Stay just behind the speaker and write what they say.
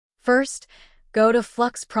First, go to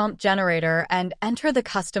FLUX prompt generator and enter the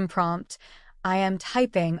custom prompt. I am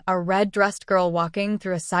typing a red-dressed girl walking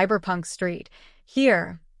through a cyberpunk street.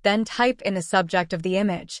 Here, then type in the subject of the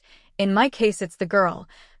image. In my case, it's the girl.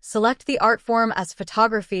 Select the art form as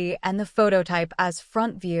photography and the photo type as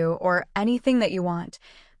front view or anything that you want.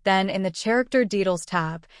 Then in the character details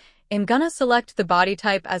tab, I'm gonna select the body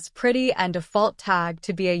type as pretty and default tag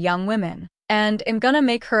to be a young woman. And I'm gonna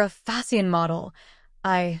make her a fashion model.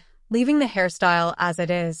 Leaving the hairstyle as it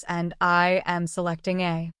is, and I am selecting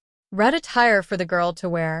a red attire for the girl to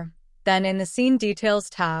wear. Then in the scene details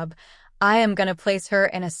tab, I am gonna place her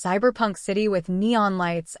in a cyberpunk city with neon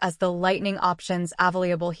lights as the lighting options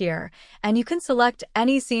available here. And you can select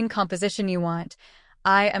any scene composition you want.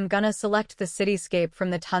 I am gonna select the cityscape from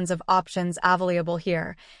the tons of options available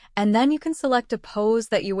here. And then you can select a pose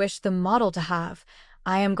that you wish the model to have.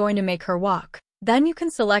 I am going to make her walk. Then you can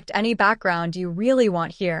select any background you really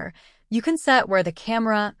want here. You can set where the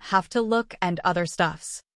camera have to look and other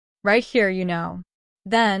stuffs. Right here, you know.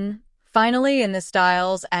 Then, finally in the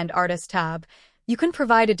Styles and Artist tab, you can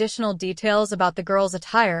provide additional details about the girl's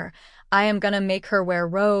attire. I am gonna make her wear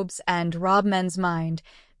robes and rob men's mind,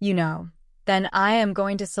 you know. Then I am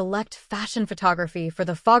going to select fashion photography for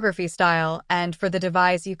the photography style, and for the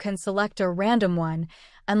device you can select a random one.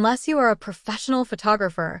 Unless you are a professional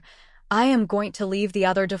photographer, I am going to leave the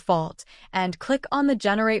other default and click on the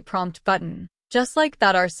Generate Prompt button. Just like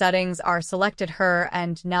that, our settings are selected here,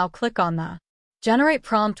 and now click on the Generate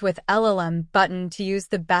Prompt with LLM button to use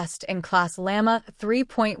the best-in-class Llama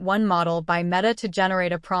 3.1 model by Meta to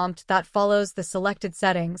generate a prompt that follows the selected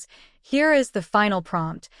settings. Here is the final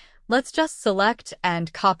prompt. Let's just select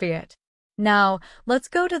and copy it. Now, let's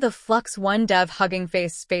go to the FLUX One Dev Hugging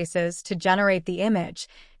Face spaces to generate the image.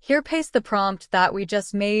 Here, paste the prompt that we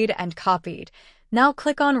just made and copied. Now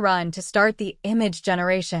click on Run to start the image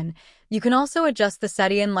generation. You can also adjust the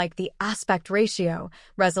setting like the aspect ratio,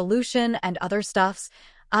 resolution, and other stuffs.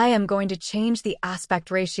 I am going to change the aspect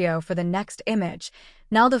ratio for the next image.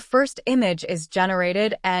 Now the first image is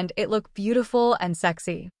generated and it looks beautiful and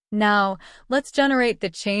sexy. Now, let's generate the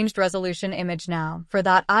changed resolution image now. For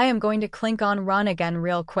that, I am going to click on Run again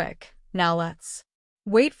real quick. Now let's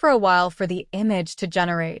wait for a while for the image to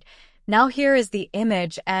generate. Now here is the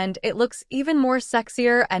image and it looks even more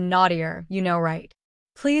sexier and naughtier, you know, right?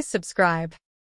 Please subscribe.